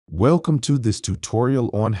Welcome to this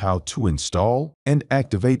tutorial on how to install and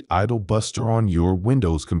activate IdleBuster on your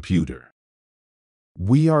Windows computer.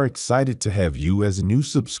 We are excited to have you as a new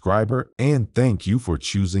subscriber and thank you for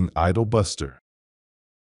choosing IdleBuster.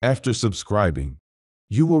 After subscribing,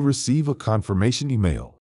 you will receive a confirmation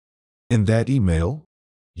email. In that email,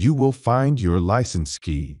 you will find your license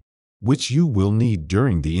key, which you will need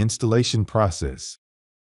during the installation process.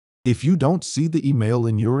 If you don't see the email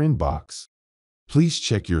in your inbox, please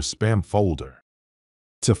check your spam folder.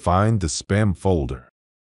 To find the spam folder,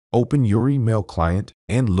 open your email client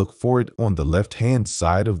and look for it on the left-hand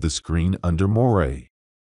side of the screen under More.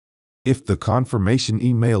 If the confirmation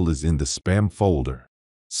email is in the spam folder,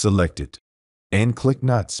 select it and click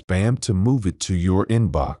Not Spam to move it to your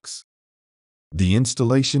inbox. The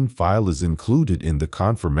installation file is included in the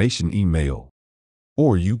confirmation email,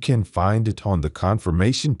 or you can find it on the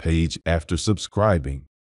confirmation page after subscribing.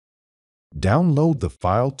 Download the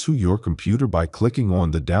file to your computer by clicking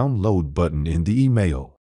on the Download button in the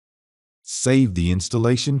email. Save the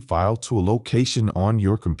installation file to a location on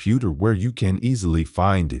your computer where you can easily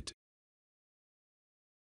find it.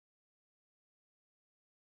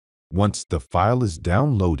 Once the file is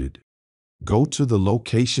downloaded, go to the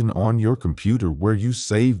location on your computer where you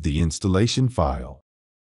saved the installation file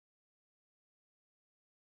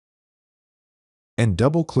and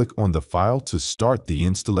double-click on the file to start the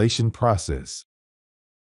installation process.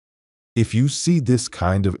 If you see this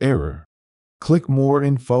kind of error, click More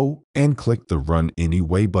Info and click the Run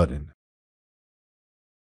Anyway button.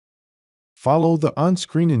 Follow the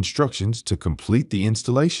on-screen instructions to complete the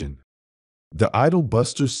installation. The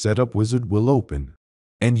IdleBuster setup wizard will open,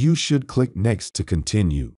 and you should click Next to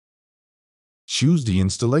continue. Choose the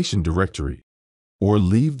installation directory, or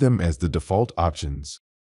leave them as the default options.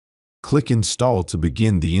 Click Install to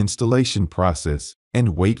begin the installation process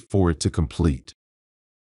and wait for it to complete.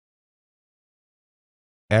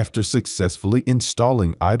 After successfully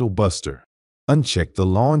installing IdleBuster, uncheck the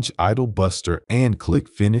Launch IdleBuster and click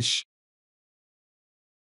Finish.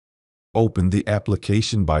 Open the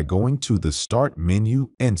application by going to the Start menu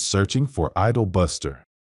and searching for IdleBuster.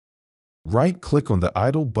 Right-click on the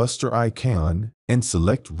IdleBuster icon and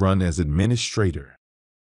select Run as Administrator.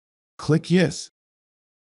 Click Yes.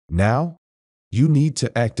 Now, you need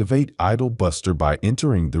to activate IdleBuster by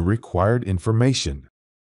entering the required information.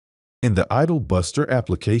 In the IdleBuster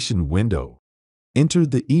application window, enter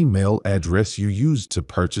the email address you used to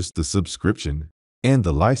purchase the subscription and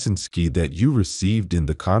the license key that you received in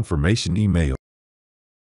the confirmation email.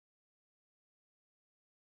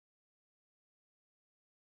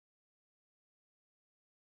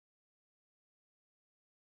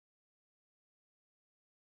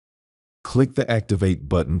 Click the Activate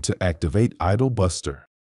button to activate IdleBuster.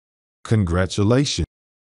 Congratulations!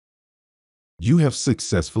 You have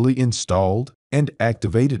successfully installed and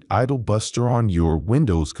activated IdleBuster on your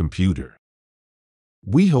Windows computer.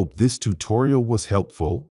 We hope this tutorial was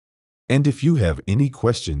helpful, and if you have any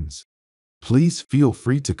questions, please feel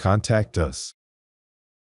free to contact us.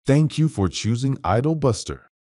 Thank you for choosing IdleBuster.